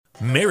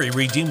Mary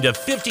redeemed a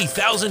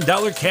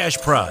 $50,000 cash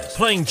prize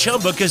playing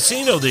Chumba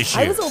Casino this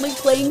year. I was only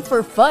playing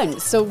for fun,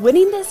 so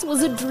winning this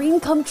was a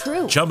dream come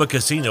true. Chumba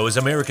Casino is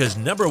America's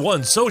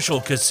 #1 social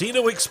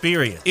casino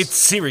experience. It's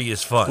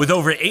serious fun. With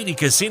over 80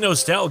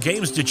 casino-style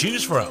games to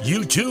choose from,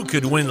 you too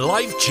could win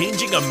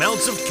life-changing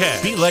amounts of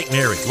cash. Be like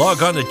Mary.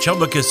 Log on to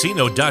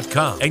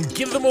ChumbaCasino.com and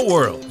give them a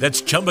whirl.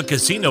 That's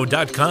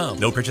ChumbaCasino.com.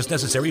 No purchase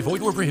necessary.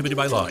 Void where prohibited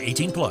by law.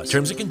 18+.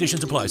 Terms and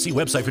conditions apply. See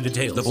website for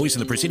details. The voice in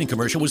the preceding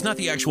commercial was not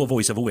the actual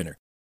voice of a winner.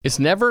 It's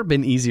never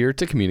been easier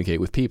to communicate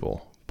with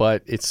people,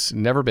 but it's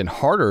never been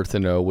harder to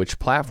know which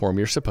platform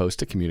you're supposed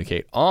to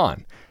communicate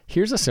on.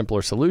 Here's a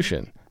simpler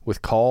solution.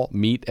 With call,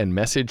 meet, and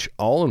message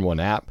all in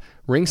one app,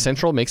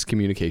 RingCentral makes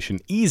communication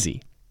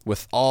easy.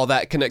 With all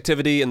that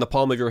connectivity in the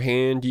palm of your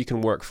hand, you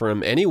can work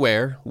from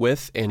anywhere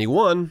with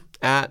anyone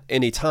at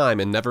any time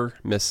and never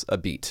miss a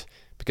beat.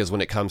 Because when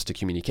it comes to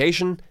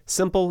communication,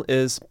 simple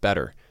is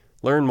better.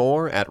 Learn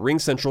more at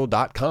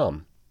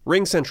ringcentral.com.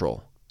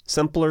 RingCentral.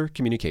 Simpler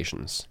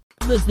communications.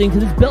 Listening to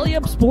this Belly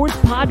Up Sports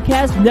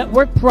Podcast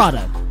Network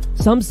product.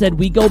 Some said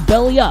we go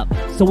belly up,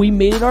 so we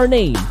made it our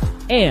name,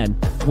 and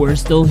we're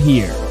still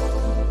here.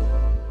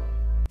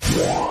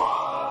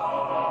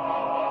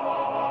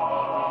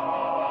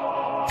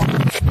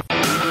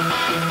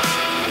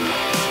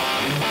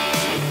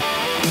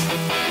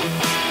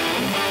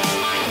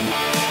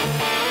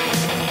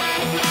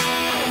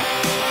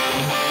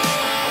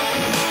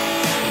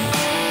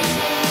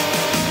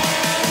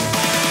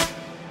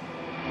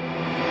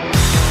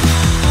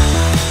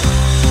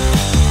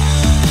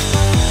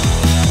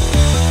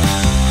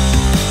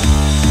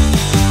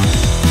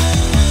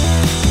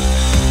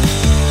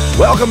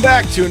 Welcome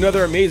back to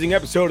another amazing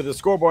episode of the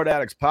Scoreboard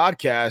Addicts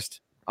podcast.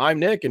 I'm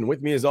Nick, and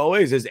with me as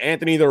always is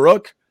Anthony the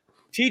Rook.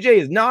 TJ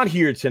is not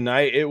here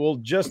tonight. It will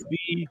just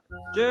be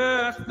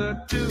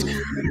the two.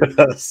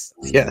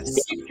 yes.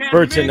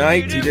 For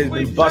tonight, TJ's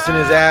been busting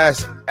his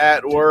ass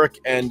at work,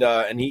 and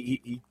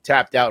he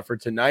tapped out for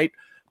tonight.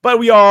 But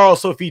we are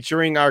also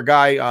featuring our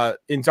guy, our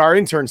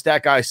intern,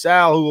 Stat Guy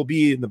Sal, who will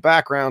be in the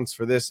backgrounds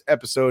for this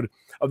episode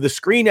of the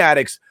Screen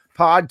Addicts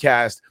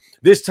podcast.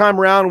 This time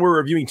around, we're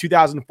reviewing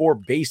 2004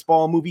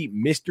 baseball movie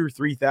Mr.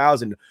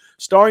 3000,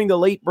 starring the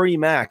late Bernie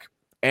Mac,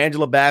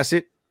 Angela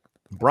Bassett,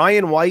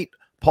 Brian White,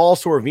 Paul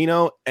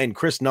Sorvino, and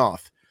Chris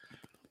Noth.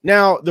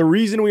 Now, the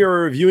reason we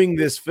are reviewing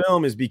this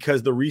film is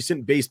because the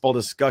recent baseball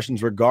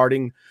discussions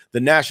regarding the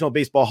National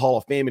Baseball Hall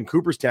of Fame in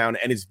Cooperstown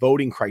and its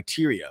voting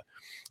criteria.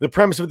 The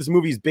premise of this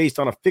movie is based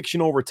on a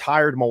fictional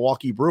retired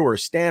Milwaukee Brewer,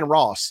 Stan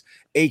Ross,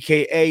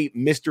 a.k.a.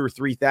 Mr.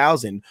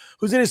 3000,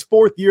 who's in his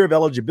 4th year of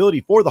eligibility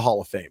for the Hall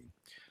of Fame.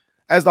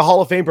 As the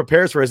Hall of Fame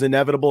prepares for his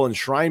inevitable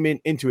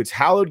enshrinement into its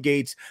hallowed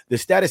gates, the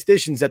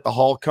statisticians at the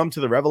Hall come to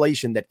the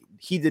revelation that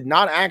he did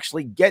not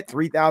actually get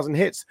 3,000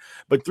 hits,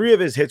 but 3 of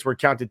his hits were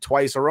counted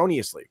twice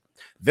erroneously,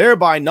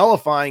 thereby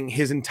nullifying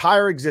his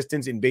entire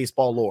existence in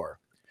baseball lore.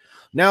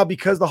 Now,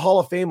 because the Hall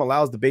of Fame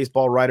allows the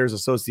Baseball Writers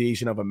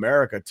Association of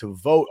America to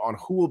vote on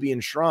who will be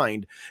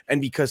enshrined, and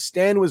because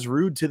Stan was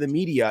rude to the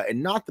media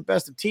and not the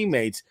best of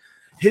teammates,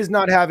 his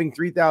not having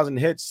 3,000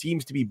 hits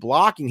seems to be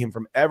blocking him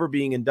from ever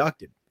being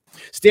inducted.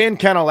 Stan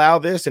can't allow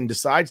this and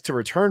decides to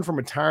return from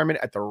retirement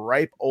at the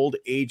ripe old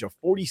age of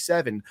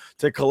 47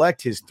 to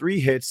collect his 3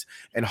 hits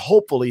and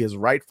hopefully his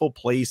rightful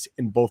place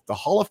in both the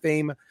Hall of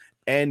Fame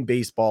and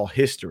baseball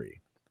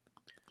history.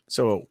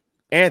 So,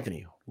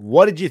 Anthony,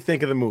 what did you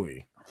think of the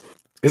movie?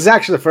 This is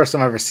actually the first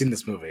time I've ever seen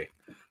this movie.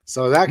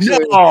 So it's actually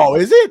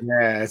is it?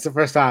 Yeah, it's the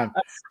first time.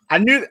 I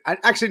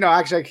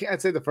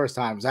can't say the first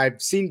time because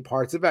I've seen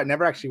parts of it. I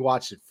never actually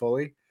watched it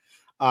fully.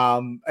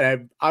 And I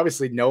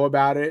obviously know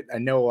about it. I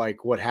know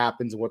like what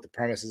happens and what the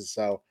premise is.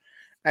 So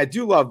I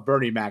do love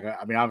Bernie Mac.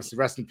 I mean, obviously,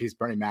 rest in peace,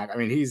 Bernie Mac. I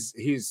mean,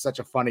 he's such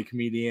a funny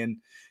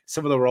comedian.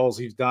 Some of the roles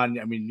he's done.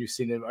 I mean, you've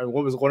seen it.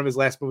 What was one of his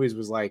last movies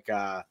was like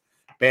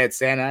Bad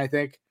Santa, I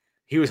think.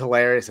 He was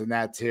hilarious in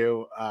that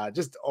too.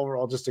 Just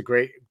overall, just a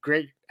great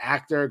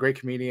actor, great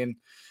comedian.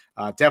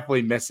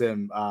 Definitely miss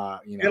him.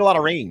 He had a lot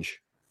of range.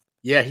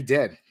 Yeah, he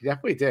did. He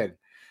definitely did.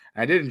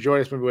 I did enjoy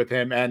this movie with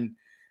him, and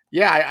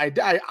yeah,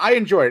 I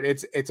enjoyed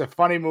it. It's a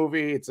funny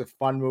movie. It's a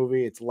fun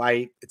movie. It's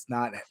light. It's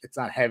not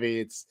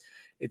heavy.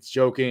 It's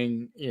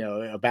joking,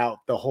 about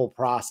the whole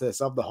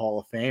process of the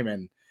Hall of Fame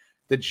and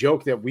the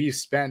joke that we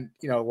spent,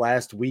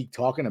 last week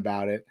talking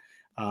about it.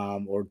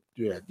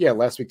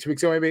 Last week, 2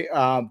 weeks ago, maybe.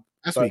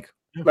 Last week.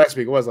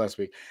 It was last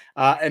week.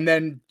 And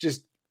then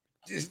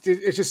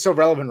it's just so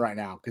relevant right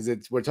now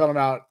because we're talking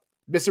about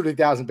Mr.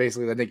 3000.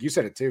 Basically, I think you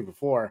said it too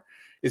before.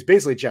 Is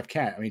basically Jeff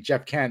Kent. I mean,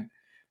 Jeff Kent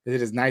did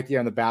his 9th year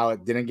on the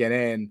ballot, didn't get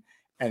in,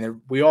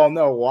 and we all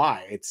know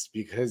why. It's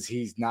because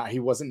he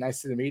wasn't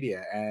nice to the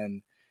media,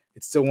 and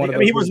it's still one of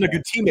those. He wasn't a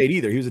good teammate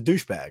either. He was a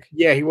douchebag.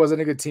 Yeah, he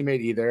wasn't a good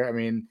teammate either. I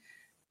mean,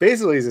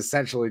 basically, it's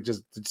essentially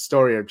just the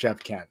story of Jeff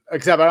Kent.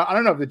 Except I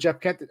don't know if the Jeff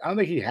Kent. I don't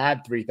think he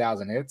had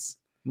 3,000 hits.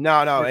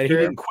 No, and he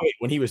didn't quit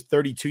when he was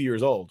 32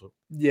 years old.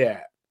 Yeah,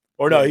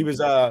 or no, he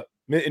was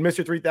in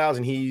Mr.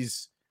 3000.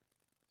 He's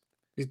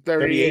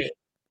 38.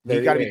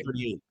 He's got to be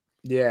 38.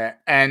 Yeah,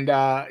 and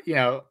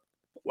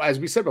as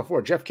we said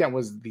before, Jeff Kent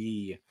was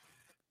the,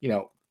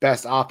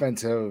 best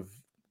offensive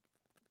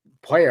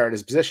player at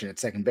his position at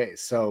second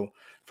base. So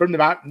for him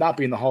to not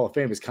be in the Hall of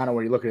Fame is kind of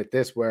when you're looking at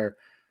this, where,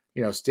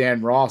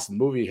 Stan Ross in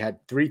the movie had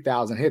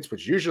 3,000 hits,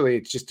 which usually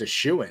it's just a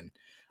shoo-in.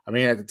 I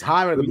mean, at the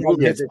time of the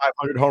movie, hits,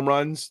 500 home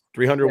runs,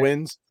 300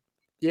 wins.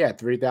 Yeah,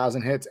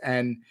 3,000 hits.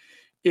 And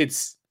I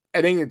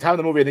think at the time of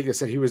the movie, I think they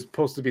said he was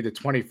supposed to be the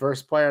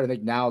 21st player. I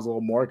think now it's a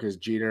little more because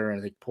Jeter and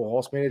I think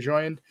Pujols may have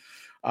joined.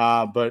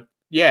 But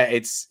yeah,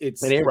 it's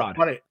and A-Rod.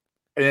 funny.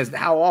 And it's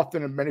how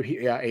often many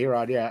people,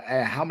 A-Rod,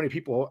 and how many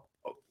people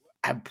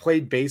have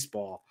played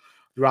baseball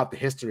throughout the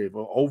history of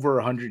over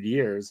 100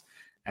 years.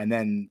 And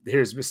then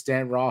here's Miss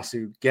Stan Ross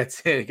who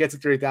gets a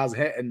 3,000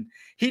 hit. And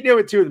he knew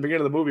it too at the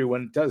beginning of the movie.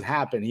 When it does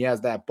happen, he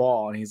has that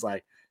ball and he's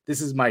like,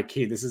 this is my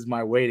key. This is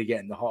my way to get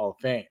in the Hall of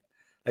Fame.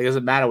 Like, it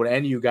doesn't matter what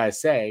any of you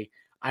guys say.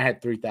 I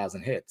had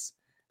 3,000 hits.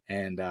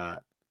 And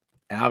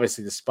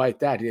obviously, despite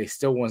that, he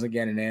still wasn't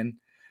getting in.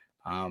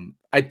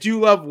 I do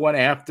love when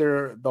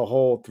after the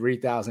whole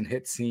 3,000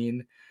 hit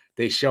scene,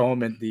 they show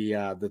him at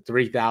the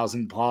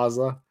 3,000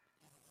 Plaza,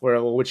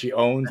 which he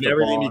owns. And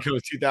everything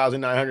becomes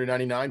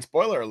 2,999.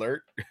 Spoiler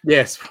alert.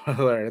 Yeah,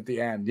 spoiler alert at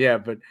the end. Yeah,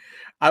 but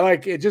I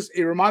like it.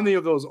 It reminded me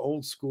of those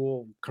old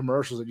school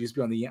commercials that used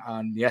to be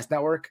on the Yes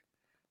Network,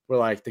 where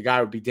like the guy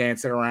would be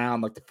dancing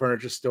around like the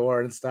furniture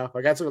store and stuff.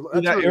 Like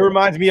it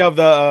reminds me of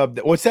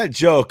the what's that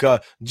joke?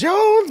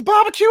 Jones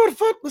barbecue and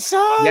foot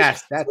massage.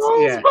 Yes, that's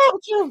Jones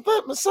barbecue and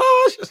foot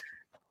massage.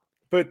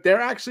 But there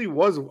actually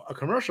was a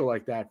commercial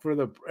like that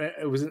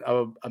it was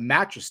a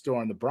mattress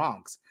store in the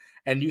Bronx,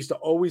 and used to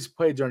always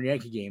play during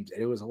Yankee games.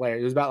 And it was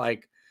hilarious. It was about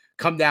like,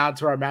 come down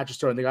to our mattress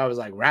store, and the guy was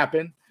like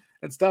rapping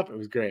and stuff. It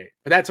was great.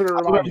 But that's what it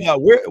reminded me.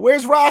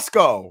 Where's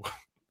Roscoe?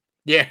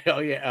 Yeah. Oh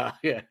yeah.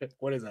 Yeah.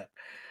 What is that?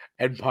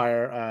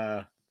 Empire,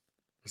 or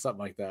something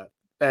like that.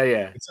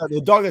 Yeah. It's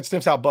the dog that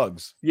sniffs out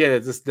bugs. Yeah,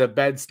 it's just the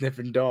bed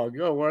sniffing dog.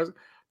 Oh, where's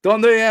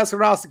don't they ask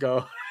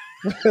Roscoe?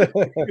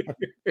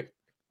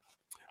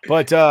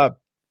 But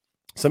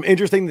some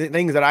interesting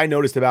things that I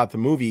noticed about the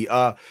movie.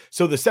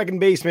 So the second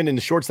baseman and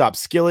the shortstop,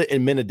 Skillet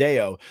and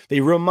Minadeo, they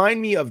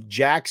remind me of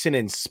Jackson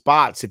and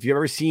Spots. If you've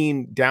ever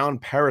seen Down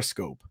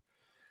Periscope,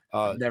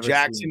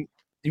 Jackson,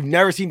 you've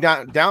never seen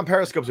Down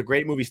Periscope's a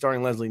great movie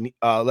starring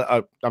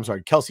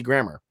Kelsey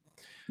Grammer.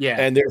 Yeah,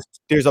 and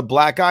there's a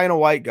black guy and a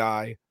white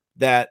guy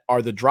that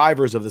are the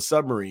drivers of the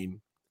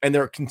submarine, and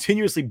they're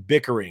continuously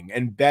bickering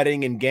and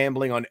betting and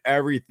gambling on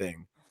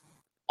everything,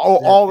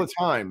 all the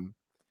time.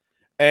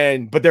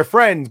 But they're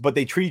friends, but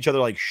they treat each other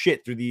like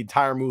shit through the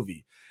entire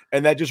movie.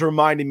 And that just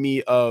reminded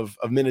me of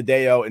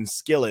Minadeo and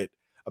Skillet,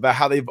 about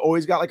how they've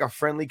always got like a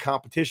friendly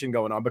competition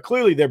going on, but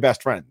clearly they're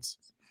best friends.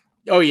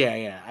 Oh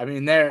yeah. I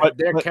mean, their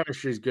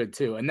chemistry is good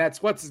too. And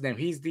that's what's his name.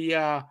 He's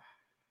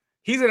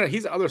he's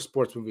in other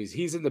sports movies.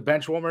 He's in the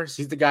Benchwarmers.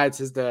 He's the guy that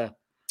says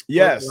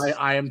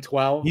I am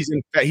 12.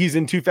 He's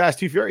in Too Fast,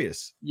 Too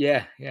Furious.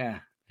 Yeah.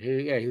 He's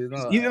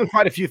in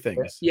quite a few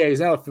things. Yeah, he's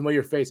not a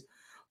familiar face.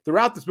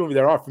 Throughout this movie,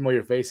 there are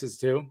familiar faces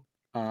too.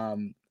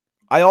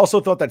 I also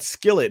thought that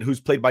Skillet,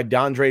 who's played by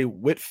Dondre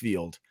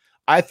Whitfield,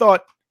 I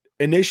thought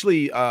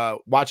initially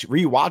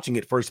rewatching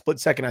it for a split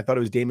second, I thought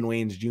it was Damon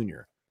Wayans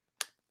Jr.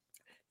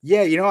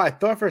 Yeah, I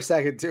thought for a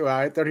second too.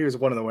 I thought he was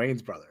one of the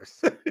Wayans brothers.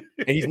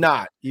 And he's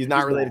not. He's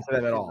not related to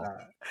them at all.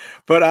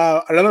 But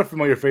another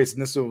familiar face,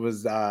 and this one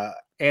was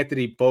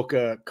Anthony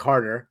Boca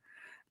Carter,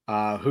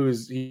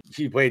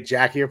 he played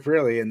Jackie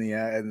Aprile in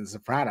the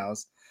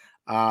Sopranos.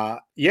 I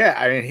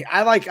mean,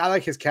 I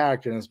like his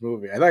character in this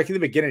movie. I like in the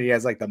beginning he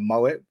has like the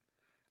mullet,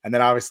 and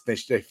then obviously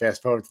they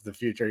fast forward to the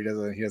future. He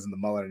doesn't the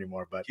mullet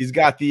anymore. But he's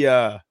got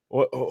the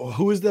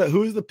who is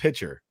the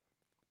pitcher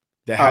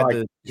that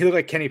had he looked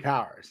like Kenny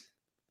Powers.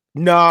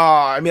 No,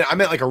 I mean I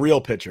meant like a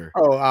real pitcher.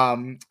 Oh,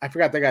 I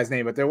forgot that guy's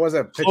name, but there was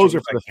a closer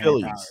for the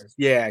Phillies. Powers.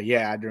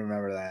 Yeah, I do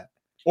remember that.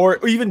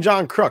 Or even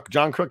John Crook.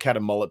 John Crook had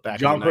a mullet back.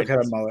 John Crook had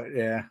a mullet.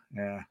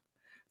 Yeah.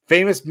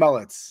 Famous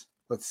mullets.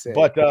 Let's see.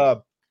 But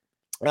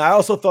I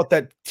also thought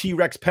that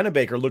T-Rex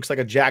Pennebaker looks like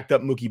a jacked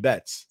up Mookie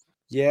Betts.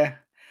 Yeah,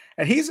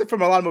 and he's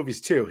from a lot of movies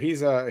too.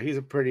 He's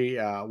a pretty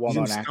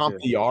well-known actor. Stomp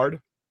the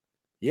Yard.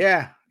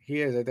 Yeah,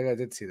 he is. I think I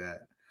did see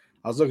that.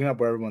 I was looking up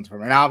where everyone's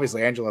from, and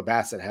obviously Angela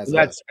Bassett has.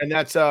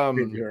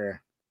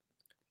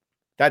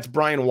 That's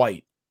Brian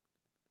White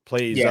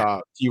plays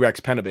T-Rex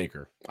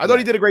Pennebaker. I thought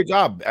he did a great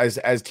job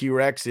as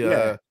T-Rex,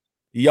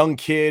 young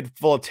kid,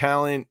 full of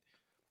talent.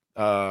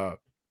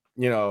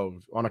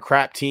 On a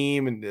crap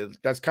team, and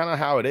that's kind of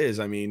how it is.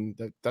 I mean,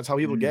 that's how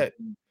people get.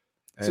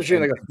 Especially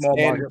like a small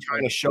market,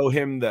 trying to show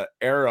him the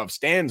era of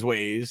Stan's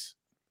ways.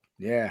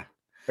 Yeah,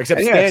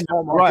 except Stan,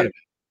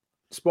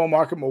 small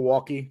market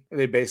Milwaukee.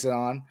 They base it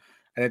on,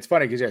 and it's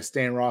funny because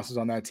Stan Ross was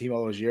on that team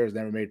all those years,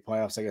 never made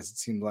playoffs. I guess it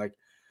seemed like.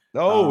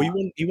 No,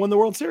 he won the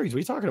World Series. What are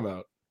you talking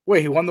about?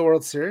 Wait, he won the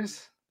World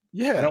Series?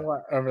 Yeah, I don't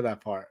remember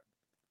that part.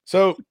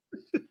 So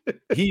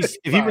he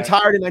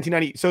retired in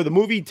 1990. So the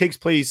movie takes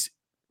place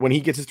when he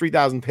gets his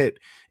 3,000th hit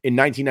in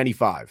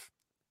 1995.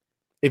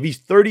 If he's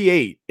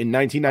 38 in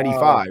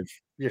 1995,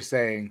 you're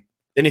saying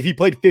then if he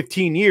played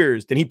 15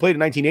 years, then he played in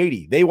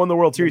 1980. They won the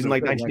World Series in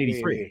like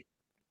 1983.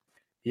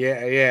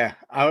 Yeah.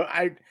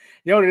 I you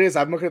know what it is?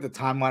 I'm looking at the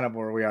timeline of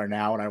where we are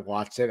now, and I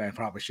watched it, and I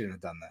probably shouldn't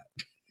have done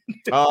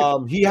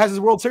that. He has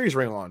his World Series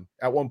ring on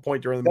at one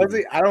point during the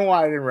movie. I don't know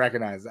why I didn't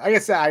recognize it. Like I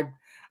said,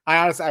 I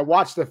honestly, I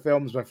watched the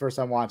films my first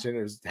time watching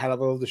it. Had a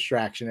little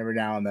distraction every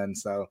now and then,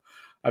 so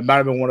it might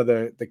have been one of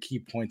the key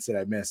points that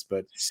I missed.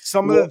 But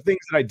some of the things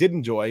that I did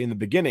enjoy in the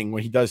beginning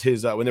when he does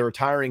his when they're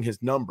retiring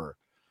his number.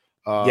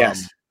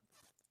 Yes.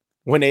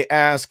 When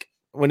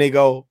they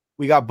go,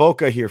 we got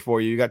Boca here for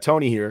you. You got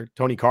Tony here.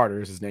 Tony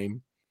Carter is his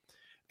name.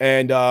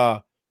 And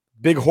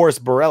Big Horse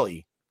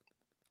Borelli.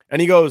 And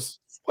he goes,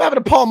 what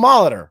happened to Paul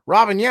Molitor,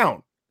 Robin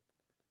Yount?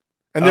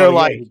 And they're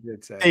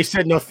they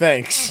said no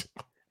thanks.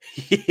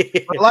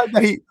 I like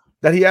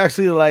that he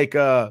actually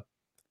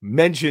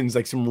mentions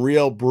like some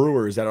real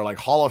brewers that are like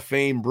Hall of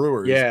Fame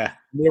brewers. Yeah.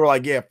 And they were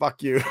like, yeah,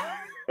 fuck you.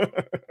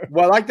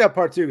 Well, I like that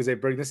part too, because they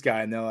bring this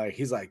guy and they're like,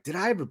 he's like, did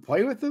I ever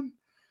play with him?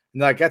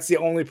 And like, that's the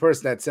only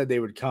person that said they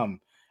would come.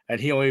 And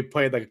he only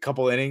played like a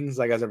couple innings,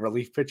 like as a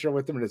relief pitcher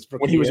with him.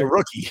 When he was a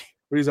rookie.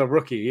 When he was a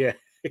rookie, yeah.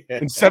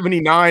 In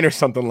 79 or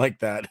something like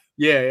that.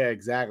 Yeah,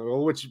 exactly.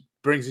 Well, which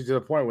brings you to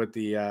the point with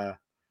the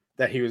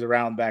that he was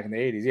around back in the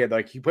 80s. Yeah,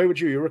 like he played with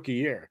you your rookie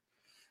year.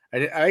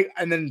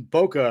 And then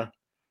Boca,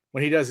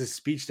 when he does his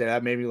speech there,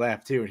 that made me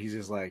laugh too. And he's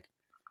just like,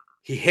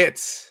 he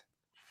hits.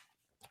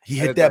 He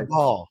hit that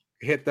ball.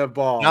 Hit the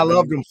ball. And I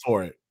loved him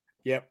for it.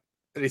 Yep.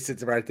 And he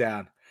sits right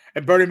down.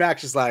 And Bernie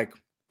Mac's just like,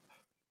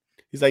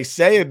 he's like,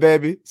 say it,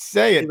 baby.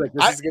 Say it. Like,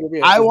 this is gonna be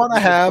I want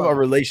to have a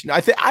relation. I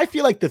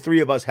feel like the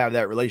three of us have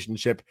that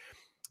relationship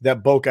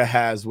that Boca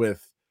has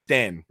with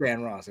Stan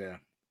Ross, yeah.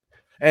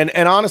 And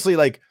honestly,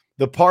 like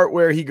the part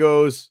where he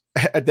goes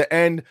at the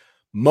end,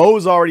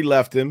 Mo's already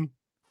left him.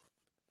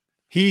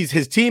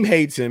 His team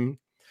hates him,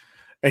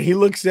 and he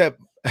looks at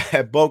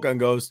Boca and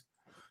goes,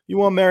 "You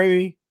want to marry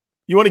me?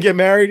 You want to get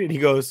married?" And he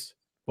goes,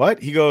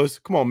 "What?" He goes,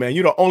 "Come on, man.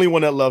 You're the only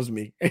one that loves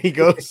me." And he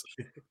goes,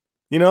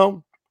 "You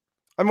know,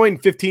 I'm waiting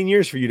 15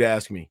 years for you to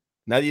ask me.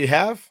 Now that you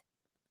have,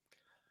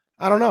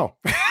 I don't know."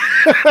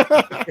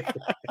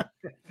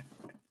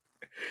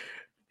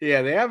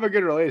 Yeah, they have a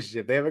good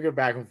relationship. They have a good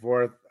back and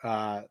forth.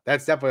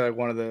 That's definitely like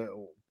one of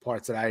the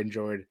parts that I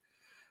enjoyed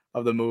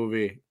of the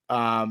movie.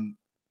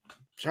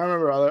 Trying to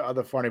remember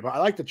other funny parts. I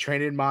like the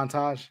training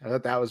montage. I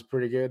thought that was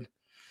pretty good.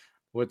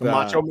 With the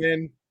Macho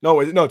Man.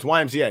 No, it's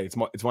YMCA. It's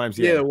YMCA.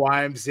 Yeah, the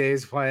YMCA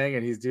is playing,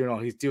 and he's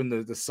doing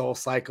the Soul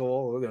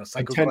Cycle.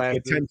 Cycle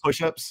 10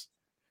 push-ups.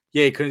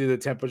 Yeah, he couldn't do the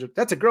 10 push-ups.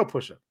 That's a girl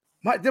push-up.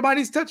 Did my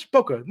knees touch?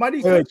 Boca, my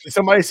knees touch. Did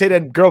somebody say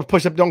that girl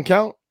push-up don't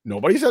count?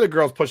 Nobody said that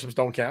girls push-ups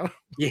don't count.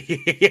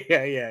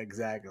 Yeah,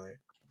 exactly.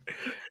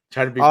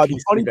 Trying to be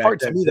the funny part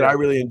to me that I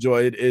really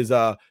enjoyed is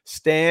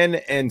Stan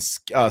and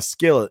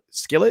Skillet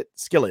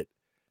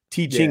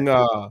teaching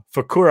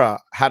Fakura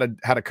how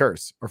to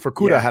curse, or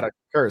Fukuda how to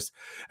curse,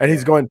 and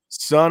he's going,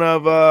 son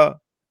of a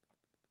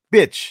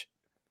bitch.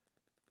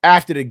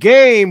 After the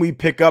game, we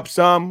pick up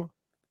some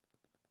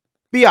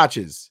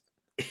biatches.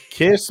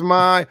 Kiss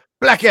my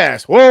black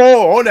ass.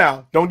 Whoa,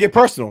 now. Don't get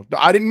personal.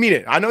 I didn't mean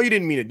it. I know you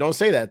didn't mean it. Don't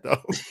say that,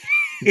 though.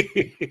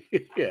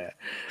 Yeah,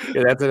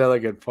 that's another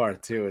good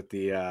part, too, with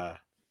the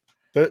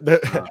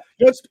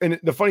and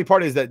the funny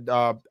part is that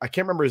I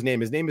can't remember his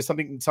name. His name is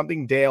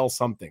something Dale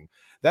something.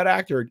 That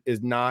actor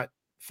is not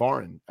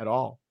foreign at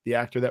all. The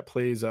actor that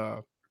plays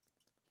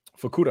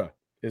Fukuda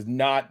is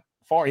not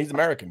foreign. He's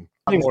American.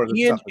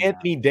 Ian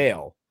Anthony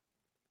Dale.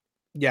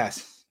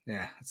 Yes.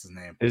 Yeah, that's his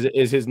name.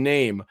 Is his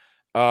name.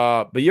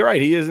 But you're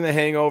right, he is in The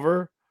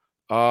Hangover.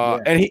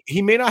 And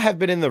he may not have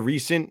been in the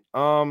recent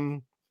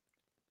Mortal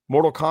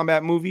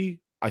Kombat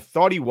movie. I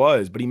thought he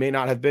was, but he may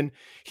not have been.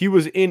 He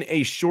was in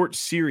a short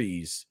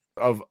series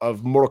of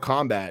Mortal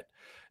Kombat.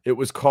 It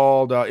was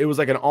called it was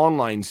like an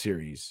online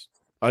series.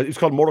 It was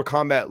called Mortal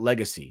Kombat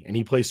Legacy, and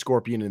he plays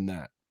Scorpion in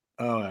that.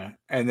 Oh,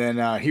 and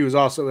then he was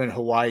also in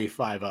Hawaii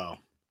 5-0.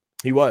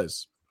 He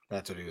was.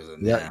 That's what he was in.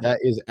 Yeah, that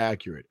is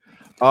accurate.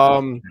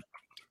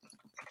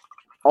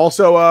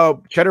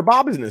 Also, Cheddar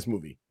Bob is in this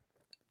movie.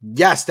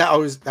 Yes, that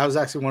was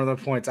actually one of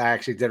the points I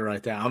actually did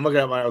write down.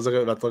 I was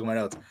looking at my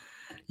notes.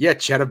 Yeah,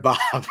 Cheddar Bob.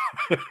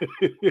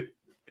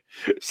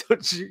 So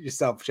shoot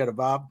yourself, Cheddar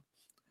Bob.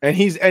 And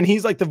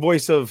he's like the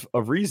voice of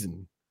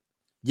reason.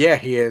 Yeah,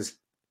 he is.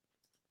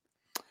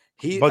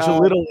 Bunch of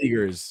little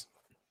leaguers.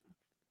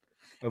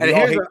 And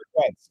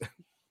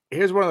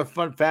here's one of the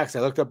fun facts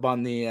I looked up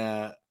on the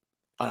on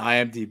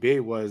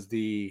IMDb was do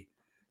you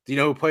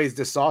know who plays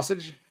the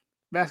sausage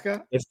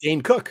mascot? It's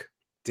Dane Cook.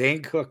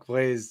 Dane Cook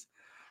plays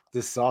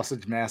the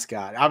sausage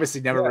mascot.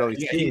 Obviously, never really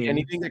seen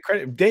anything that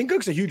credit. Dane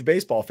Cook's a huge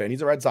baseball fan.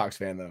 He's a Red Sox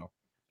fan, though.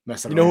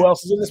 You know who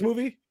else is in this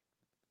movie?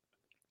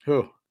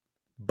 Who?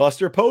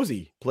 Buster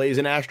Posey plays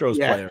an Astros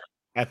player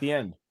at the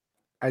end.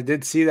 I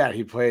did see that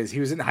he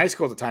was in high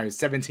school at the time. He's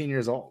 17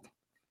 years old,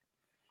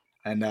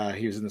 and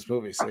he was in this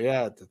movie. So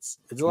yeah, it's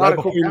a lot of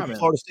cool cameos.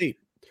 Florida State.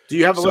 Do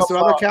you have a list of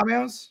other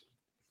cameos?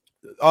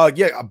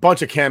 Yeah, a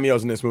bunch of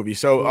cameos in this movie.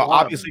 So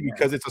obviously, yeah.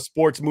 because it's a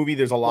sports movie,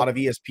 there's a lot of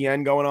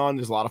ESPN going on.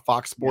 There's a lot of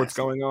Fox Sports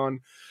going on.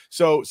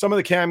 So some of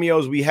the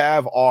cameos we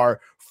have are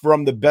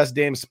from the Best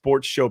Damn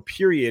Sports Show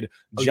period.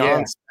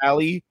 John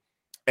Sally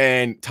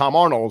and Tom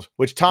Arnold,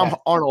 which Tom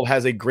Arnold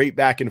has a great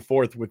back and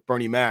forth with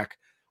Bernie Mac,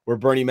 where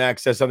Bernie Mac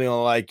says something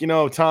like,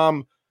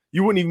 Tom,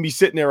 you wouldn't even be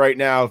sitting there right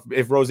now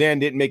if Roseanne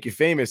didn't make you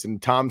famous.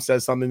 And Tom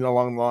says something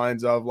along the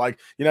lines of like,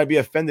 I'd be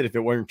offended if it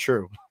weren't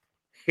true.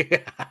 Yeah.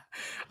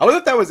 I wonder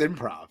if that was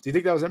improv. Do you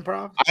think that was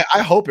improv?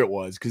 I hope it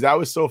was, because that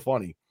was so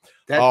funny.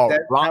 That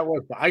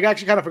was. I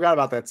actually kind of forgot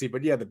about that scene,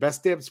 but yeah, the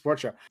Best Damn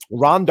Sports Show.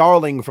 Ron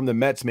Darling from the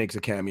Mets makes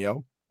a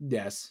cameo.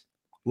 Yes.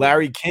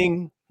 Larry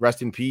King,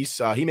 rest in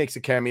peace. He makes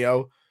a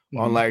cameo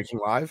on Larry King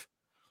Live.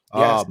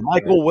 Yes,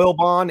 Michael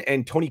Wilbon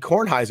and Tony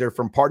Kornheiser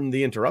from Pardon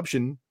the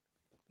Interruption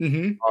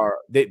are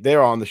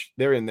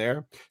they're in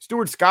there.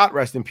 Stuart Scott,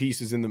 rest in peace,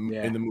 is in the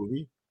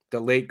movie. The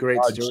late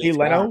great Stuart Jay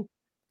Leno.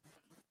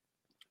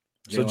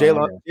 So Jay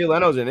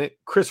Leno's in it.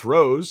 Chris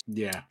Rose.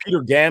 Yeah.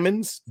 Peter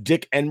Gammons.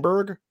 Dick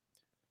Enberg.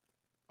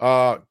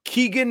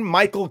 Keegan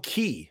Michael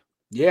Key.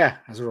 Yeah,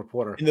 as a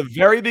reporter. In the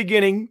very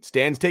beginning,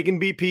 Stan's taking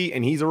BP,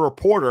 and he's a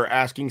reporter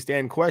asking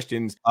Stan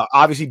questions.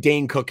 Obviously,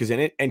 Dane Cook is in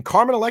it, and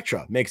Carmen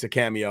Electra makes a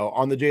cameo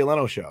on the Jay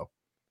Leno show.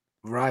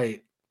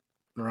 Right.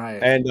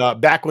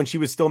 And back when she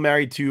was still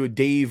married to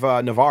Dave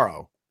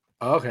Navarro.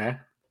 Okay.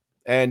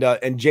 And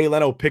Jay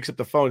Leno picks up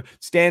the phone.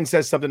 Stan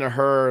says something to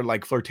her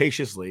like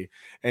flirtatiously,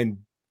 and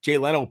Jay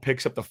Leno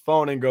picks up the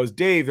phone and goes,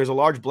 "Dave, there's a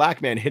large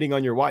black man hitting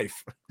on your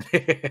wife."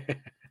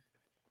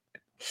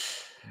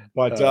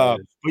 But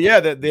yeah,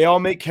 they all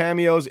make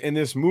cameos in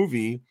this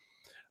movie.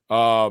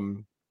 I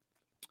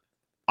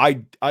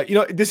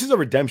this is a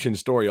redemption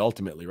story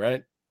ultimately,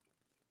 right?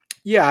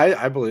 Yeah,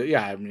 I believe.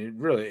 Yeah, I mean,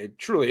 it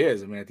truly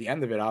is. I mean, at the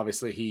end of it,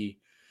 obviously, he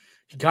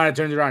kind of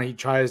turns around. He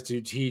tries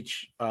to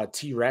teach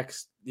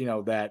T-Rex,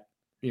 that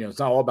it's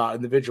not all about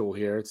individual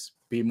here. It's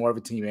be more of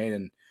a teammate,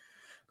 and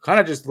kind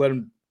of just let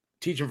him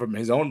teach him from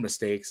his own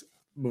mistakes.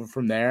 Move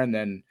from there, and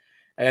then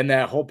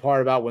that whole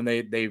part about when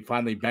they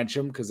finally bench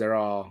him because they're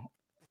all.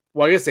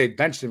 Well, I guess they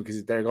benched him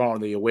because they're going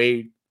on the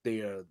away,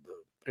 the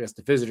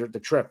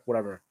trip,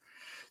 whatever.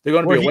 They're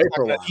going to be away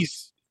for a while.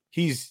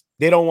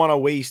 They don't want to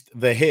waste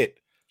the hit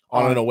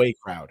on an away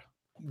crowd.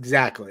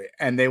 Exactly.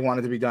 And they want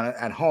it to be done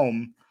at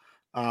home,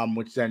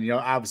 which then,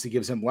 obviously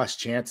gives him less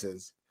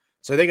chances.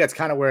 So I think that's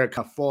kind of where it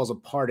kind of falls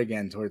apart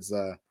again towards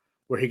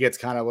where he gets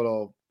kind of a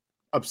little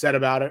upset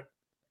about it,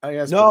 I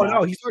guess.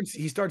 No, he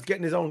starts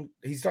drinking his own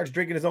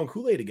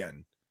Kool-Aid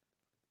again.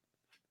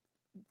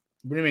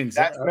 What do you mean?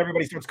 That's when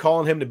everybody starts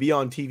calling him to be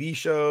on TV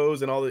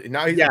shows and all that.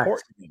 Now he's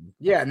important.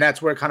 Yeah, and that's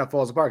where it kind of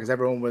falls apart because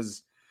everyone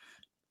was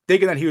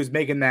thinking that he was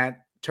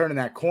turning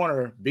that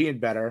corner, being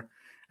better,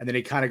 and then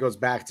he kind of goes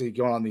back to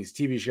going on these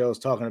TV shows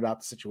talking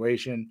about the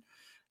situation,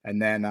 and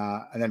then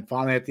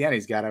finally at the end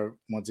he's got to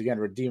once again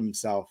redeem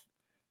himself,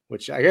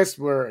 which I guess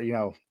we'll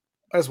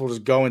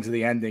just go into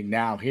the ending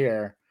now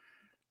here,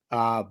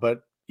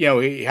 but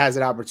he has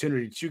an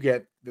opportunity to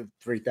get the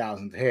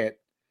 3,000th hit.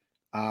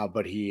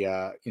 But he,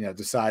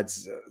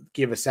 decides to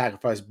give a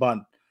sacrifice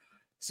bunt,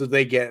 so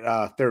they get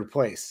third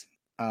place,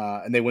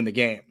 and they win the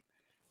game.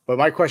 But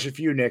my question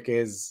for you, Nick,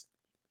 is: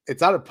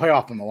 it's not a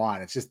playoff on the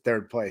line; it's just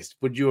third place.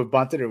 Would you have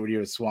bunted, or would you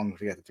have swung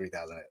to get the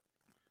 3,000 hit?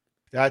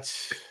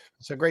 That's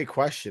a great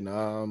question.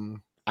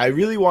 I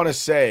really want to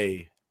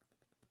say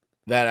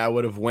that I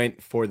would have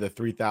went for the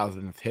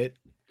 3,000th hit.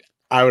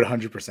 I would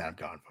 100% have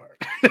gone for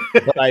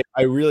it, but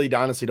I really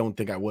honestly don't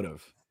think I would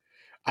have.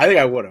 I think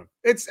I would have.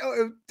 It's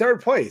third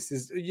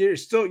place. You're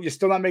still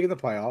not making the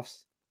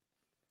playoffs.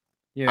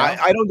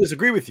 I don't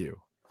disagree with you.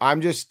 I'm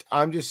just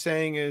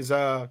saying is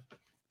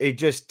it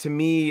just to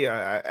me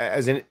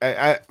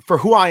for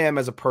who I am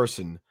as a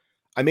person,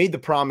 I made the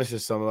promise to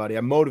somebody.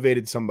 I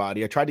motivated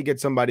somebody. I tried to get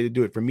somebody to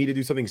do it. For me to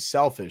do something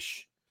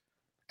selfish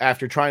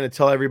after trying to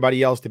tell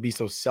everybody else to be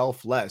so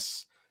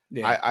selfless.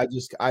 Yeah.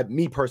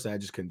 Me personally, I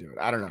just couldn't do it.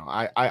 I don't know.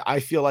 I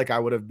feel like I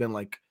would have been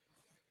like.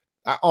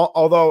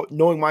 Although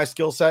knowing my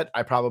skill set,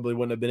 I probably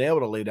wouldn't have been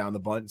able to lay down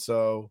the bunt.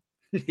 So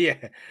yeah,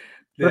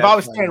 but if I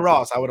was Stan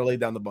Ross, I would have laid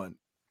down the bunt.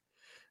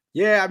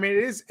 Yeah, I mean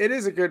it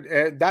is a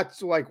good.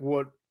 That's like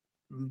what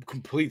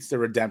completes the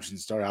redemption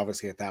story.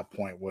 Obviously, at that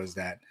point was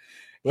that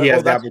he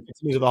has the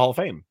opportunity to the Hall of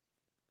Fame,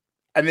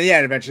 and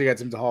then it eventually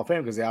gets him to Hall of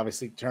Fame because they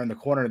obviously turn the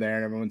corner there,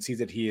 and everyone sees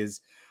that he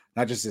is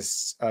not just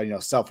this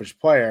selfish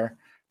player.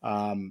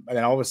 And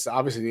then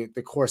obviously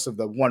the course of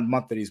the 1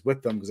 month that he's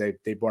with them because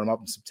they brought him up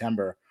in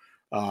September.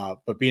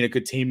 But being a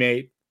good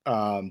teammate,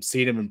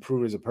 seeing him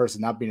improve as a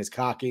person, not being as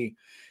cocky,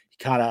 he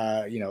kind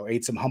of,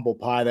 ate some humble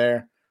pie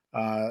there,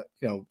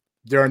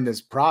 during this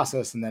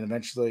process, and then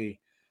eventually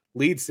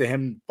leads to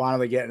him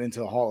finally getting into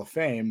the Hall of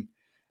Fame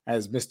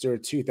as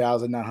Mr.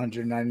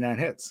 2,999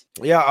 hits.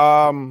 Yeah.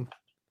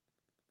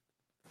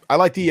 I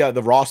like the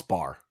Ross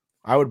bar.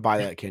 I would buy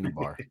that candy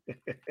bar.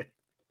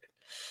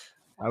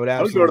 I would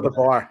go to the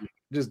bar,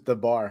 just the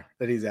bar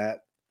that he's at,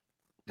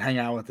 hang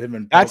out with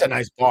him. That's a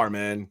nice bar,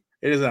 man.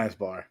 It is a nice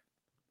bar.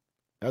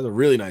 That was a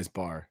really nice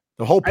bar.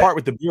 The whole part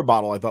with the beer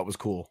bottle I thought was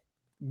cool.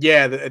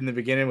 Yeah, in the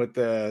beginning with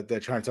the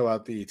trying to tell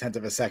out the 10th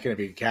of a second if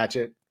he can catch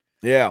it.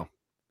 Yeah.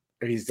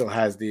 If he still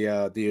has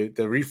the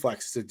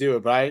reflexes to do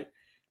it. But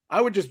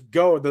I would just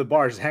go to the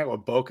bar and just hang out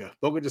with Boca.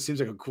 Boca just seems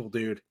like a cool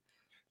dude.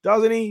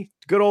 Doesn't he?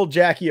 Good old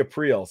Jackie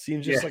Aprile.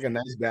 Seems just Yeah. like a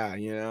nice guy,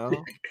 you know?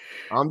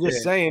 I'm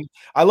just saying.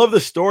 I love the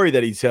story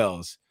that he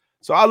tells.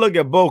 So I look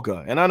at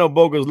Boca, and I know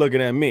Boca's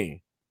looking at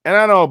me. And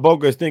I know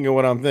Boca's thinking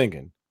what I'm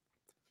thinking.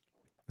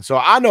 So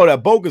I know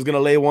that Boca's going to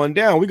lay one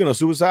down. We're going to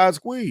suicide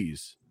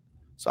squeeze.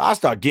 So I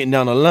start getting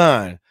down the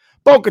line.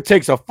 Boca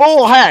takes a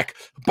full hack.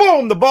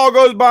 Boom, the ball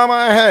goes by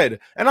my head.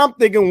 And I'm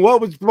thinking,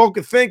 what was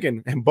Boca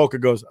thinking? And Boca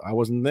goes, I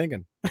wasn't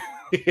thinking.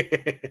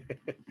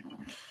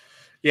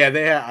 Yeah,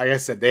 they have, like I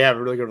said, they have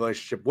a really good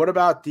relationship. What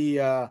about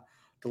the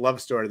love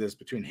story of this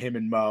between him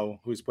and Mo,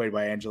 who's played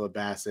by Angela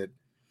Bassett?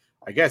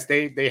 I guess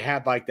they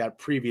had like that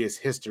previous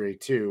history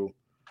too.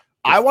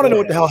 I want to know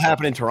what the hell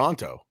happened in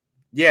Toronto.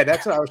 Yeah,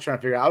 that's what I was trying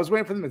to figure out. I was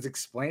waiting for them to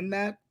explain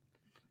that.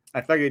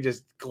 I feel like they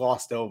just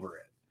glossed over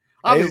it.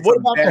 Hey, what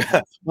about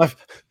that?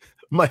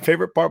 My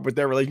favorite part with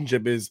their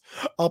relationship is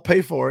I'll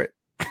pay for it.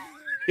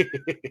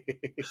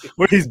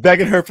 Where he's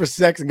begging her for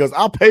sex and goes,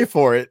 I'll pay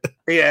for it.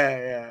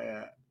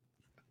 Yeah.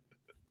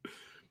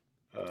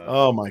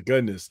 Oh my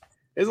goodness.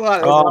 There's a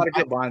lot of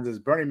good lines.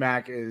 Bernie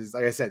Mac is,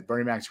 like I said,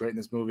 Bernie Mac's great in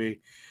this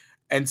movie.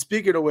 And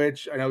speaking of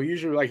which, I know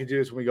usually we like to do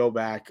this when we go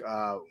back.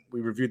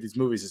 We review these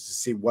movies is to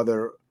see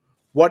who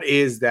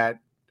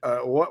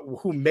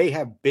may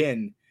have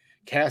been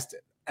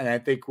casted. And I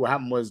think what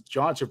happened was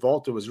John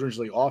Travolta was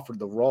originally offered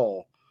the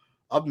role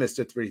of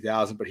Mr.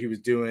 3000, but he was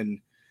doing,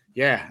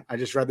 I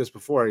just read this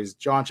before.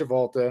 John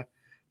Travolta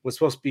was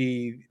supposed to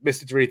be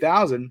Mr.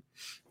 3000,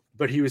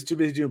 but he was too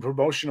busy doing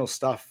promotional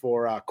stuff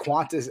for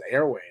Qantas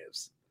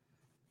Airwaves.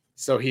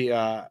 So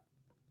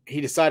he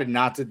decided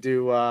not to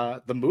do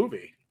the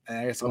movie. And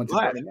I guess I went to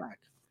Bernie Mac.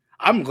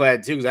 I'm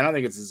glad too, because I don't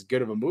think it's as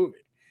good of a movie.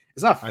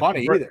 It's not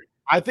funny either.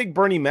 I think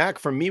Bernie Mac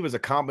for me was a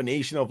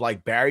combination of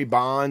like Barry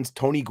Bonds,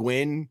 Tony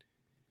Gwynn,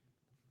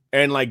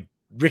 and like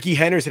Ricky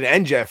Henderson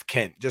and Jeff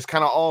Kent, just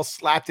kind of all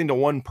slapped into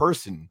one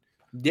person.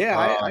 Yeah,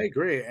 I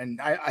agree. And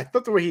I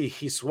thought the way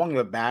he swung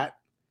the bat,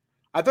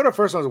 I thought at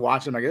first when I was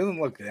watching him, like, it doesn't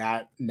look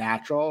that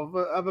natural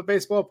of a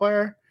baseball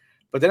player.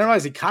 But then I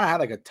realized he kind of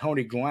had like a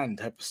Tony Gwynn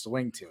type of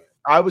swing to it.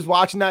 I was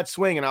watching that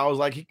swing and I was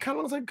like, he kind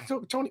of looks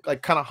like Tony,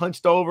 like kind of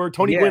hunched over.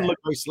 Tony Gwynn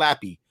looked very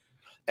slappy.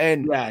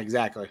 And yeah,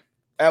 exactly.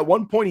 At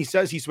one point, he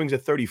says he swings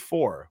at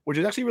 34, which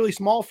is actually really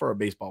small for a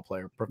baseball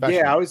player.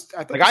 Professional. Yeah,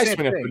 I thought I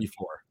swing at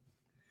 34.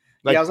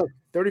 Like, I was like,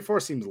 34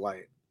 seems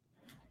light.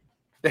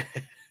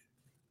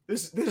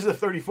 This is a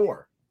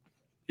 34.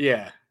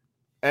 Yeah.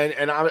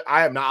 And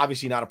I am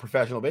obviously not a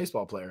professional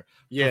baseball player.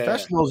 Yeah.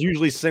 Professionals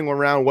usually swing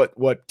around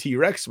what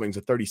T-Rex swings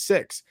at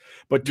 36.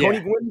 But Tony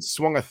Gwynn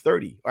swung a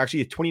 30,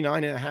 actually a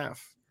 29 and a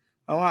half.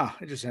 Oh, wow.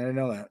 Interesting. I didn't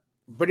know that.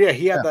 But yeah,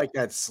 he had like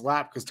that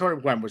slap because Tony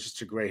Gwynn was just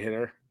a great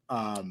hitter.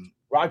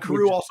 Rod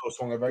Carew also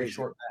swung a very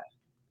short bat.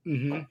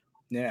 Mm-hmm.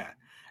 Yeah.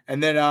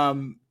 And then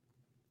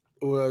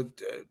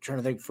trying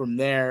to think from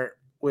there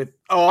with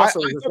I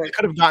thought they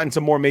could have gotten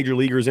some more major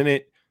leaguers in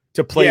it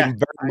to play very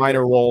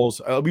minor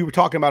roles. We were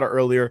talking about it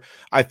earlier.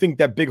 I think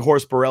that Big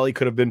Horse Borelli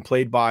could have been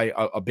played by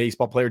a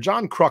baseball player.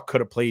 John Kruk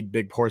could have played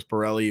Big Horse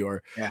Borelli,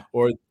 or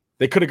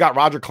they could have got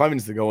Roger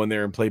Clemens to go in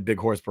there and play Big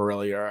Horse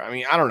Borelli. Or I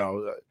mean, I don't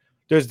know.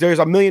 There's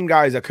a million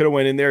guys that could have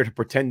went in there to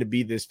pretend to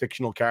be this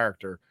fictional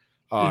character,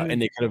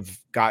 and they could have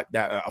got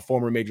that a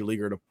former major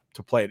leaguer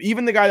to play it.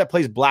 Even the guy that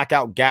plays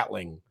Blackout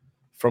Gatling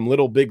from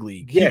Little Big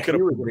League, he could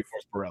have played Big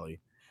Horse Borelli,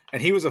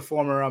 and he was a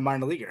former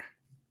minor leaguer.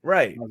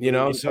 Right,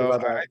 so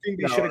I think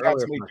they should have got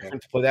somebody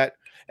different to play that,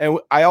 and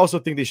I also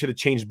think they should have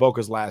changed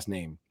Boca's last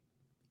name.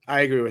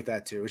 I agree with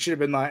that too. It should have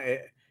been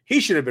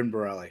he should have been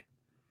Borelli,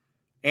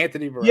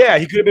 Anthony Borelli. Yeah,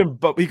 he could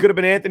have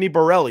been Anthony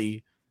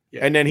Borelli,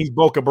 and then he's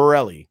Boca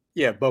Borelli.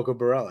 Yeah, Boca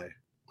Borelli,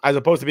 as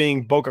opposed to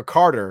being Boca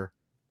Carter,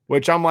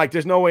 which I'm like,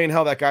 there's no way in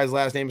hell that guy's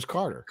last name is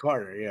Carter.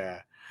 Carter,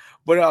 yeah.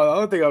 But the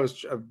other thing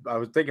I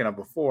was thinking of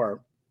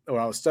before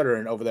when I was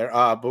stuttering over there,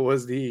 but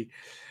was the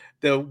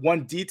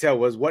one detail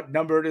was what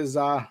number does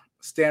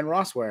Stan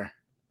Ross wear?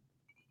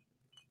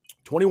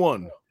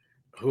 21.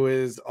 Who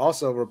is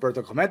also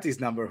Roberto Clemente's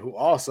number, who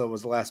also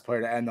was the last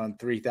player to end on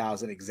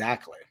 3,000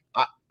 exactly.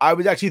 I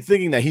was actually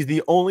thinking that he's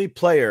the only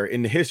player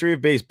in the history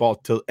of baseball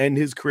to end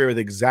his career with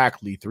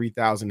exactly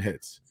 3,000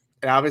 hits.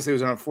 And obviously it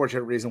was an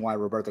unfortunate reason why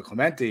Roberto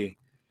Clemente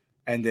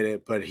ended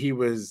it, but he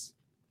was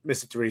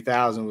Mr.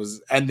 3,000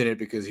 was ending it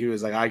because he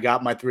was like, I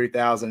got my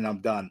 3,000 and I'm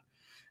done.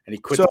 And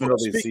he quit the middle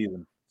of the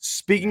season.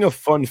 Speaking of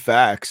fun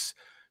facts,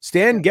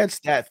 Stan gets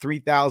that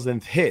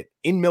 3,000th hit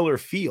in Miller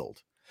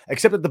Field,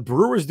 except that the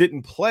Brewers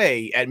didn't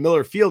play at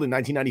Miller Field in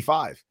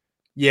 1995.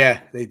 Yeah,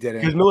 they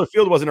didn't. Because Miller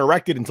Field wasn't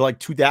erected until like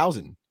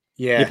 2000.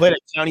 Yeah. They played at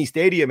County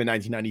Stadium in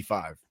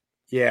 1995.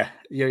 Yeah,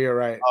 you're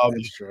right.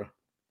 That's true.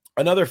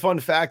 Another fun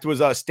fact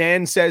was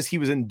Stan says he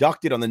was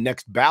inducted on the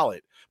next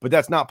ballot, but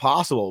that's not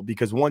possible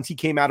because once he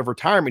came out of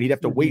retirement, he'd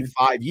have to wait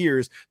 5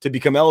 years to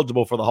become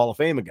eligible for the Hall of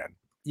Fame again.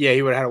 Yeah,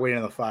 he would have had to wait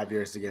another 5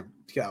 years to get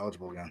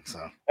eligible again.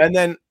 So, and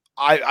then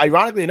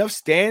ironically enough,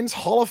 Stan's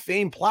Hall of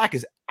Fame plaque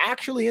is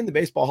actually in the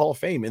Baseball Hall of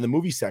Fame in the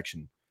movie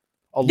section,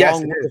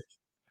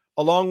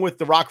 along with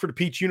the Rockford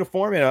Peach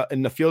uniform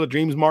and the Field of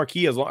Dreams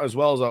marquee, as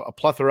well as a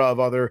plethora of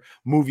other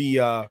movie,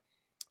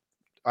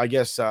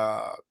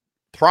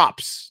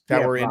 props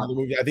that were in the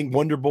movie. I think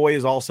Wonder Boy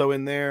is also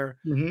in there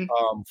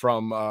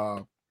from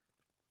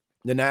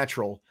The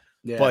Natural.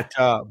 Yeah.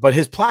 But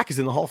his plaque is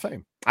in the Hall of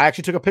Fame. I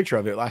actually took a picture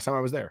of it last time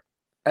I was there.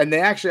 And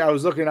I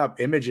was looking up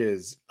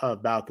images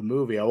about the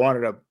movie. I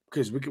wanted to,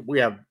 because we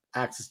have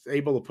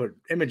able to put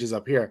images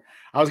up here.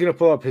 I was going to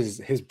pull up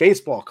his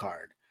baseball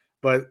card,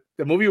 but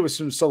the movie was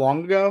from so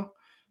long ago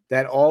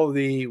that all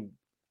the,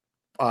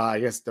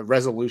 the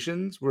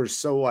resolutions were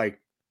so like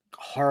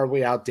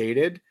horribly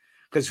outdated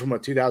because from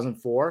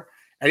 2004.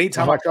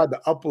 Anytime I tried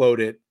to upload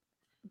it,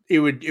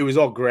 it was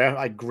all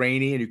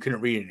grainy and you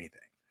couldn't read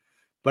anything.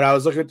 But I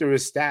was looking through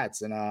his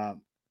stats and I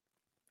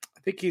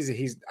think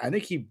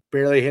he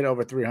barely hit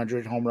over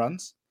 300 home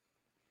runs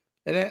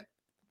in it.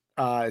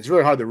 It's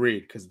really hard to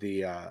read because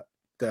the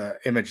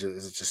image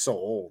is just so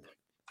old.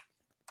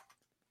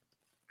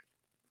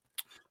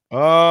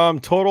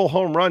 Total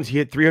home runs, he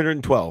hit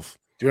 312.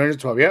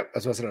 312, yep.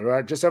 That's what I said,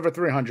 right? Just over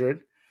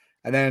 300.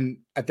 And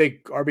then I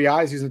think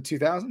RBIs, he's in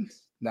 2000s?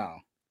 No.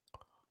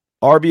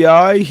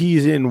 RBI,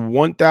 he's in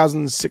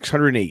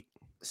 1,608.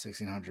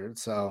 1,600,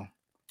 so.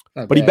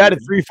 But he batted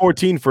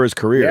 314 for his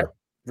career. Yep.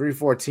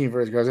 314 for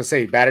his career. As I say,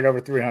 he batted over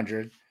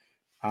 300.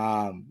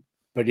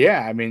 But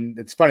yeah, I mean,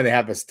 it's funny they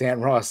have a Stan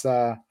Ross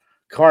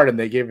card and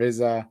they give his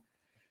all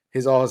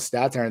his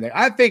stats and everything.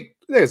 I think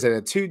there's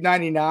a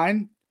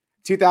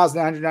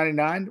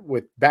 2,999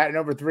 with batting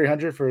over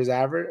 300 for his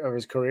average of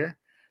his career.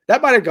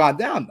 That might have gone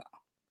down though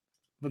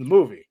for the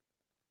movie.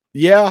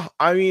 Yeah,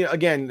 I mean,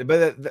 again,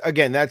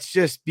 that's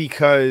just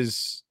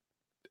because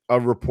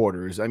of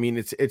reporters. I mean,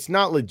 it's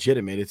not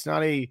legitimate. It's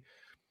not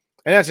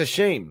and that's a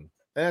shame.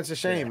 Yeah. I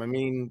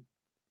mean,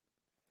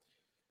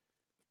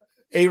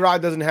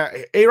 A-Rod's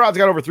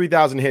got over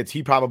 3,000 hits.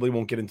 He probably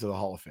won't get into the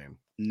Hall of Fame.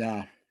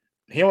 No,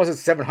 he almost had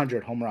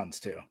 700 home runs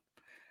too.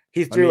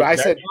 He threw.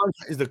 Is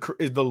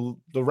the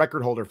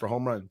record holder for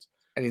home runs,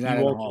 and he's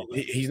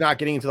not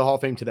getting into the Hall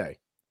of Fame today.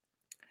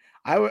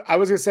 I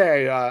was gonna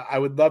say I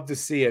would love to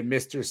see a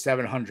Mr.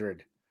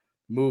 700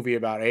 movie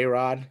about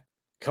A-Rod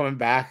coming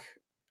back.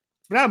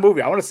 But not a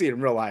movie. I want to see it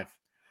in real life.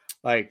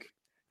 Like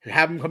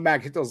have him come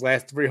back, hit those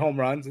last 3 home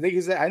runs. I think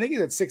he's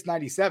at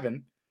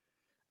 697.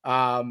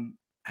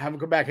 Have him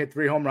come back, hit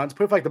 3 home runs.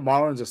 Put like the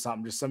Marlins or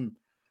something. Just some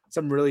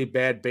really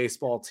bad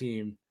baseball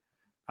team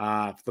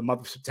for the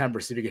month of September.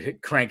 See if he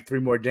could crank 3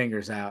 more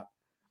dingers out.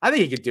 I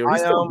think he could do it.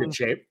 He's still in good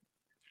shape.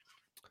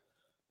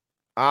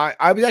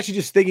 I was actually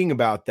just thinking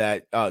about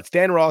that.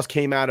 Stan Ross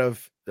came out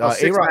of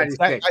A-Rod.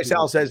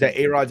 Sal says that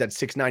A-Rod's at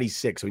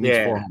 696, so he needs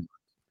 4 home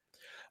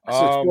runs.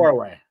 So it's 4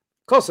 away.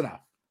 Close enough.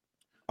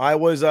 I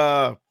was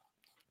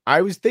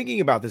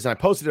thinking about this, and I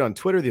posted it on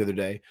Twitter the other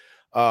day.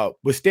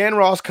 With Stan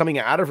Ross coming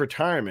out of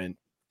retirement,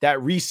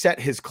 that reset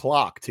his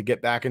clock to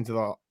get back into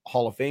the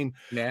Hall of Fame.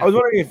 Yeah. I was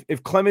wondering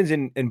if Clemens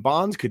and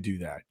Bonds could do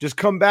that. Just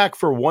come back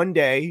for one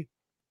day,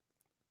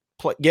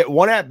 get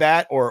one at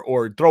bat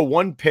or throw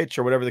one pitch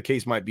or whatever the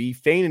case might be,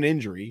 feign an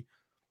injury,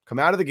 come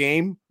out of the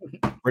game,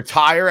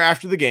 retire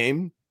after the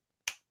game.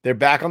 They're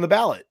back on the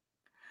ballot.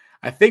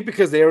 I think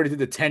because they already did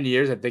the 10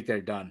 years, I think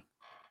they're done.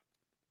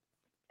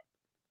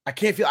 I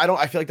feel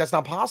like that's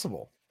not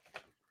possible.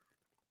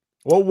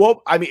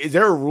 Well, I mean, is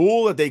there a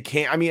rule that they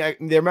can't? I mean,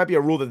 there might be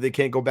a rule that they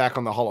can't go back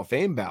on the Hall of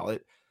Fame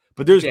ballot,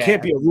 but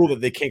can't be a rule that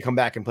they can't come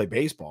back and play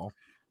baseball.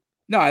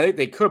 No, I think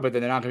they could, but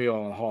then they're not going to be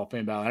on the Hall of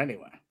Fame ballot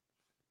anyway.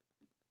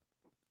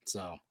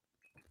 So,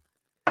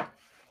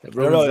 that's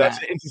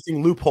an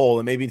interesting loophole,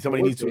 and maybe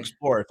somebody needs to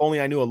explore. If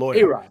only I knew a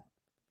lawyer.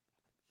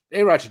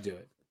 A-Rod should do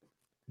it.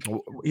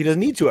 He doesn't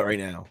need to right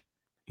now.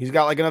 He's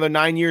got like another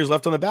 9 years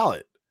left on the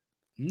ballot.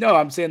 No,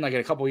 I'm saying like in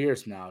a couple of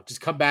years from now,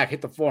 just come back,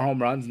 hit the 4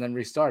 home runs, and then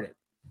restart it.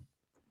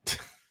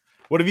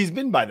 What if he's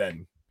been by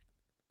then?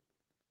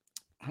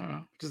 I don't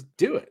know. Just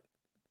do it.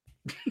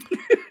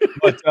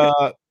 But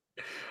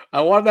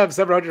I want to have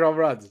 700 home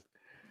runs.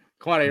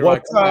 Come on,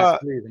 A-Rod.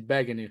 I'm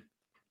begging you.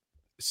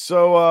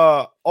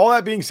 So all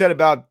that being said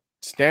about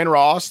Stan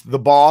Ross, the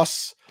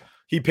boss,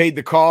 he paid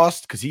the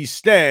cost because he's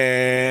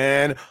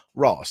Stan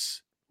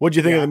Ross. What'd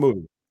you think of the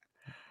movie?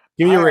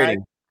 Give me your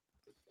rating.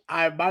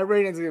 My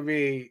rating's going to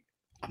be,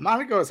 I'm not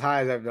going to go as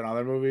high as I've done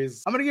other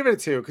movies. I'm going to give it a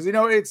 2 because,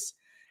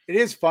 it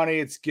is funny.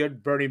 It's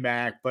good, Bernie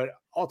Mac, but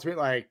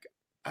ultimately, like,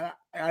 I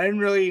didn't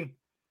really,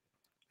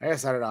 I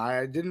guess, I don't know.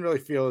 I didn't really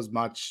feel as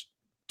much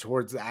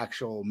towards the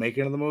actual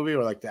making of the movie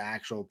or like the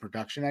actual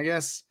production, I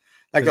guess.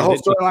 Like the whole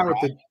storyline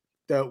with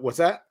the what's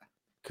that?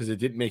 Because it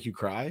didn't make you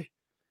cry?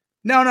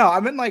 No. I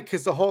meant like,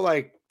 because the whole,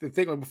 like, the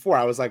thing like before,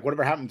 I was like,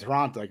 whatever happened in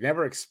Toronto? Like,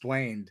 never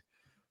explained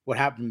what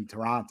happened in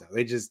Toronto.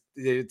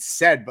 It's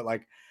said, but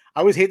like,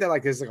 I always hate that,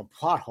 like, there's like a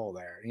plot hole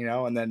there,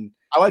 and then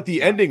I like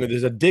the ending where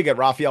there's a dig at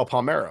Rafael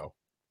Palmeiro.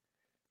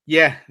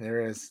 Yeah,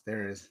 there is.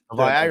 A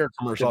Viagra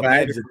commercial.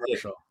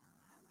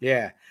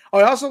 Yeah. Oh,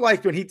 I also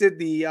liked when he did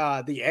the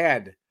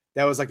ad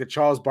that was like the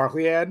Charles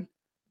Barkley ad.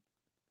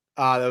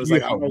 That was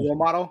like, I'm a role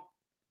model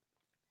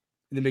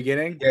in the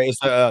beginning. Yeah,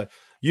 it's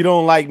you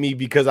don't like me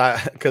because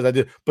I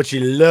did, but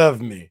you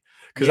love me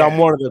because I'm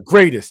one of the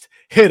greatest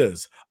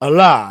hitters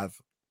alive.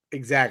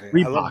 Exactly.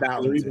 Reebok, I love that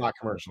one. Reebok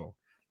commercial.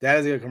 That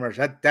is a good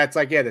commercial. That's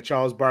like, the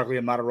Charles Barkley,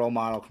 I'm not a role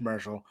model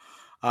commercial.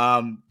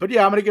 But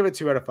yeah, I'm gonna give it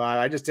 2 out of 5.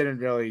 I just didn't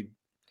really.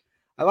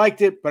 I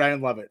liked it, but I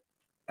didn't love it.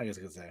 I guess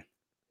I could say.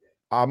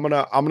 I'm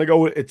gonna go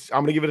with it's.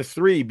 I'm gonna give it a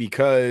 3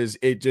 because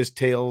it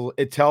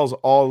tells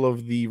all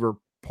of the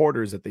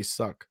reporters that they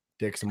suck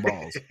dicks and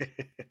balls,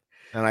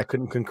 and I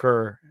couldn't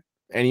concur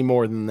any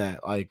more than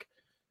that. Like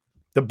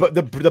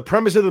the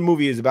premise of the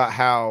movie is about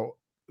how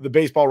the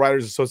Baseball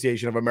Writers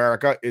Association of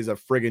America is a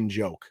friggin'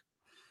 joke.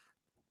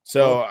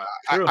 So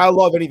I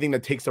love anything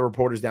that takes the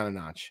reporters down a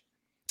notch.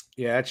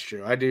 Yeah, that's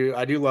true. I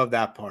do love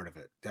that part of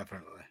it,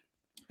 definitely.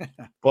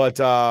 But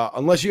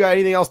unless you got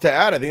anything else to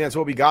add, I think that's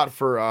what we got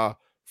for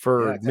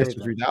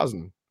Mr.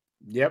 3000.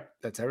 Yep,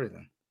 that's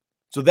everything.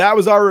 So that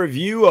was our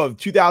review of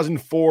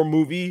 2004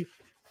 movie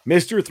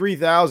Mr.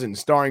 3000,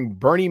 starring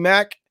Bernie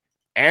Mac,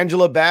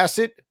 Angela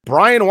Bassett,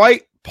 Brian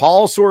White,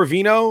 Paul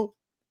Sorvino,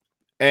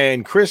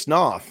 and Chris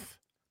Noth.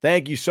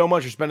 Thank you so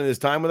much for spending this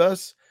time with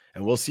us,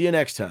 and we'll see you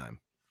next time.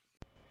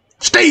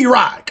 Stay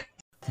rock!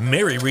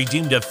 Mary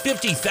redeemed a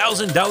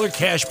 $50,000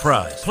 cash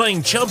prize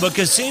playing Chumba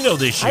Casino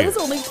this year. I was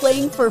only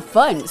playing for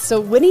fun,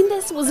 so winning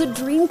this was a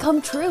dream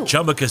come true.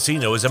 Chumba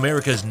Casino is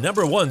America's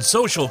 #1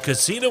 social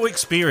casino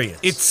experience.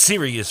 It's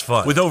serious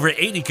fun. With over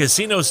 80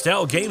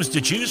 casino-style games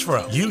to choose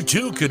from, you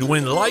too could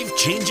win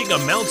life-changing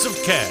amounts of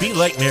cash. Be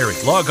like Mary.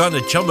 Log on to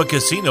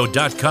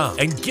ChumbaCasino.com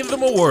and give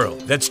them a whirl.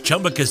 That's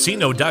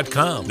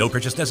ChumbaCasino.com. No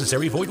purchase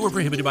necessary. Void where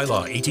prohibited by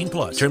law.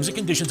 18+. Terms and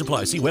conditions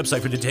apply. See website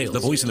for details. The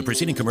voice in the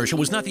preceding commercial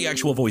was not the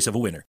actual voice of a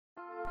winner.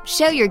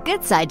 Show your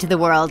good side to the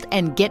world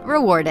and get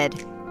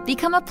rewarded.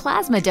 Become a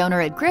plasma donor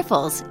at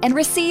Grifols and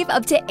receive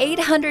up to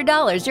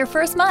 $800 your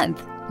first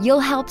month. You'll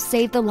help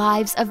save the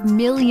lives of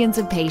millions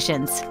of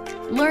patients.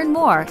 Learn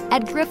more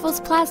at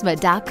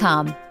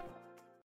grifolsplasma.com.